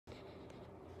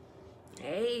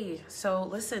Hey, so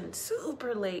listen,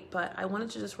 super late, but I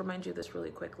wanted to just remind you this really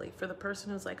quickly. For the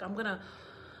person who's like, I'm gonna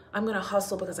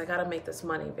hustle because I gotta make this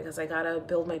money, because I gotta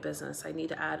build my business. I need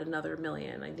to add another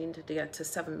million. I need to get to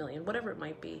 7 million, whatever it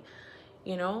might be.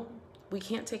 You know, we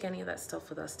can't take any of that stuff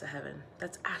with us to heaven.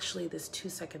 That's actually this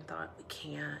 2-second thought. We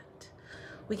can't.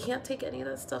 We can't take any of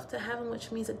that stuff to heaven,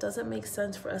 which means it doesn't make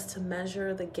sense for us to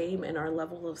measure the game and our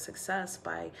level of success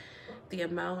by the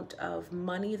amount of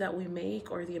money that we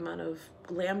make or the amount of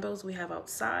Lambos we have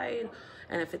outside.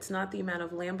 And if it's not the amount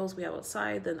of Lambos we have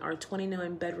outside, then our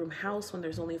 29 bedroom house when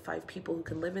there's only 5 people who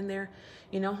can live in there.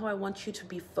 You know how I want you to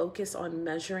be focused on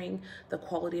measuring the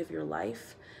quality of your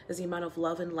life is the amount of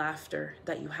love and laughter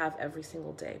that you have every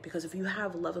single day. Because if you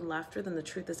have love and laughter, then the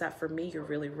truth is that for me, you're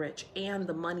really rich. And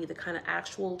the money, the kind of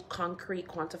actual, concrete,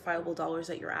 quantifiable dollars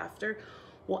that you're after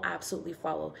will absolutely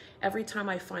follow. Every time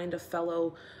I find a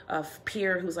fellow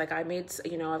peer who's like, I've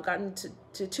gotten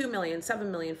to 2 million,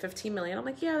 7 million, 15 million. I'm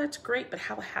like, yeah, that's great. But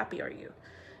how happy are you?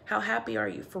 How happy are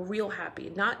you? For real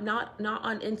happy, not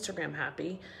on Instagram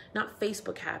happy, not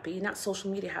Facebook happy, not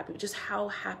social media happy, but just how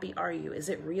happy are you? Is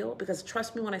it real? Because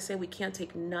trust me when I say we can't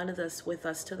take none of this with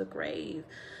us to the grave.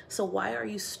 So why are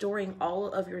you storing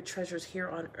all of your treasures here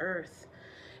on earth?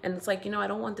 And it's like, I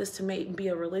don't want this to be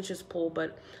a religious poll,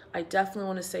 but I definitely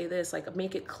want to say this, like,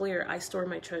 make it clear, I store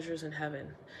my treasures in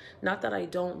heaven. Not that I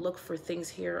don't look for things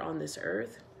here on this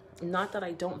earth. Not that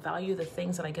I don't value the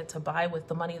things that I get to buy with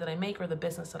the money that I make or the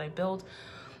business that I build,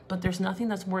 but there's nothing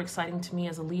that's more exciting to me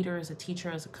as a leader, as a teacher,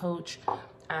 as a coach,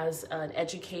 as an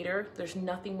educator. There's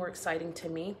nothing more exciting to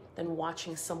me than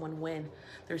watching someone win.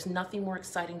 There's nothing more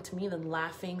exciting to me than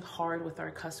laughing hard with our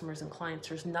customers and clients.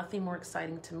 There's nothing more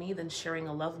exciting to me than sharing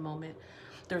a love moment.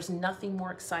 There's nothing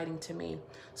more exciting to me.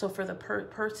 So for the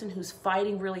person who's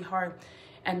fighting really hard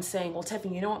and saying, well,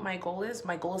 Tiffany, you know what my goal is?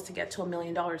 My goal is to get to $1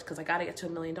 million because I got to get to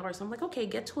 $1 million. I'm like, okay,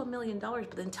 get to $1 million,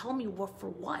 but then tell me for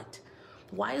what?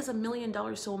 Why is $1 million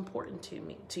so important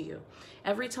to you?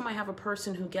 Every time I have a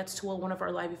person who gets to one of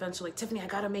our live events, they're like, Tiffany, I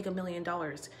got to make $1 million.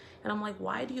 And I'm like,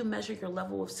 why do you measure your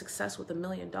level of success with $1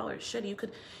 million? Shit,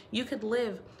 you could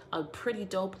live a pretty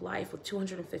dope life with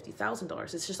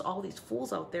 $250,000. It's just all these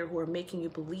fools out there who are making you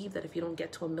believe that if you don't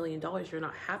get to $1 million, you're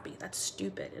not happy. That's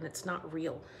stupid and it's not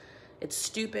real. It's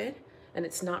stupid and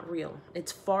it's not real.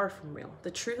 It's far from real. The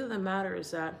truth of the matter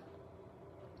is that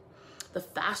the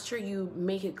faster you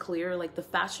make it clear, like the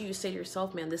faster you say to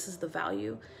yourself, man, this is the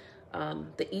value,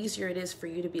 the easier it is for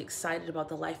you to be excited about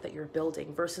the life that you're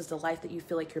building versus the life that you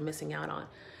feel like you're missing out on.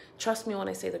 Trust me when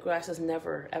I say the grass is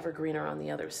never, ever greener on the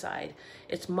other side.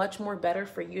 It's much more better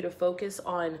for you to focus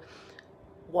on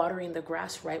watering the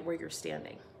grass right where you're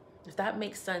standing. If that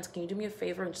makes sense, can you do me a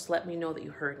favor and just let me know that you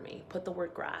heard me? Put the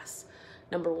word grass.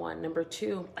 Number 1. Number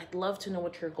 2, I'd love to know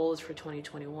what your goal is for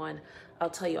 2021. I'll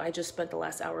tell you, I just spent the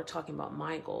last hour talking about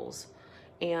my goals.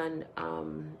 And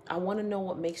I want to know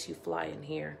what makes you fly in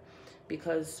here.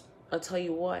 Because I'll tell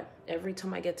you what, every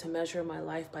time I get to measure my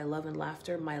life by love and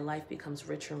laughter, my life becomes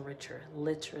richer and richer,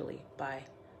 literally by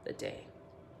the day.